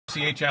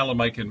Allan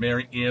Mike and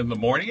Mary in the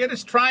morning. It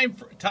is time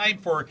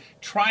for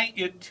Try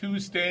It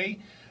Tuesday.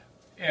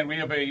 And we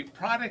have a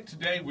product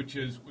today which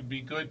would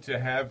be good to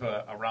have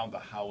around the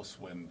house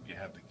when you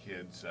have the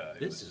kids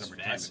in the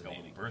summertime to go to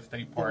a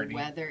birthday party. The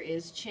weather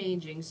is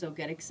changing, so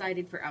get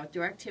excited for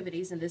outdoor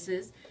activities. And this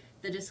is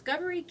the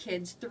Discovery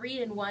Kids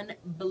 3-in-1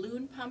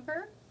 Balloon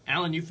Pumper.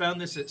 Alan, you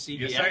found this at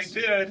CVS? Yes, I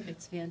did.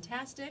 It's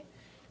fantastic.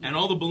 And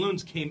all the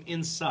balloons came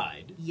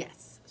inside.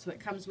 Yes. So it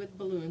comes with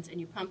balloons, and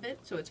you pump it,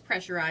 so it's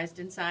pressurized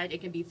inside.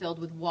 It can be filled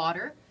with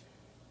water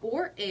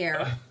or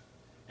air.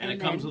 And it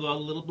comes with all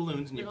the little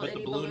balloons, and you put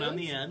the balloon on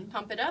the end.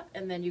 Pump it up,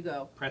 and then you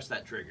go. Press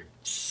that trigger.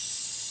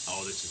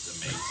 Oh, this is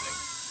amazing.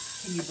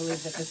 Can you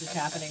believe that this is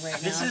happening right now?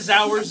 This is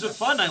hours of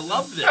fun. I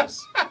love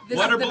this.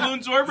 Water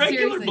balloons or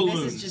regular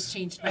balloons? This has just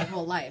changed my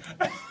whole life.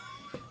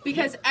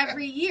 Because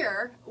every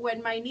year,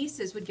 when my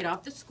nieces would get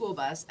off the school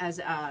bus as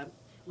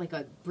like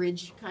a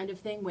bridge kind of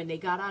thing, when they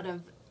got out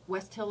of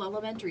West Hill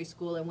Elementary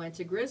School and went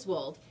to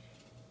Griswold,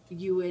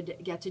 you would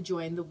get to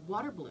join the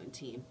water balloon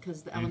team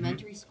because the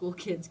elementary school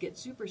kids get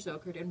super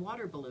soakered and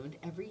water ballooned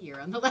every year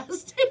on the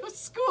last day of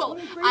school.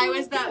 I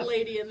was that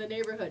lady in the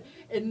neighborhood.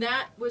 And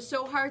that was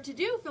so hard to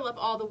do, fill up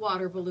all the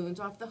water balloons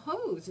off the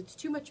hose. It's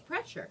too much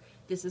pressure.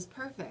 This is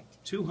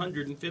perfect.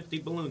 250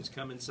 balloons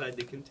come inside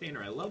the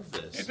container. I love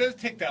this. It doesn't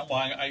take that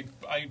long. I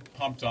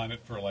pumped on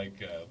it for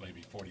like maybe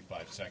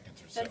 45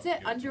 seconds or so. That's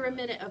it. Under a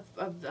minute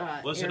of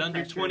Was air it under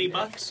pressure. 20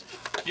 bucks?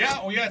 Yeah,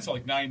 oh yeah, it's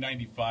like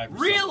 $9.95 or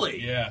Really?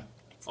 something. Yeah.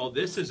 Oh,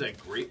 this is a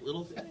great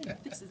little thing.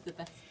 This is the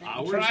best thing.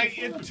 Try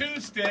It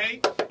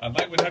Tuesday on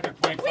Light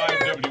 100.5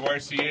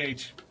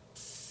 WRCH.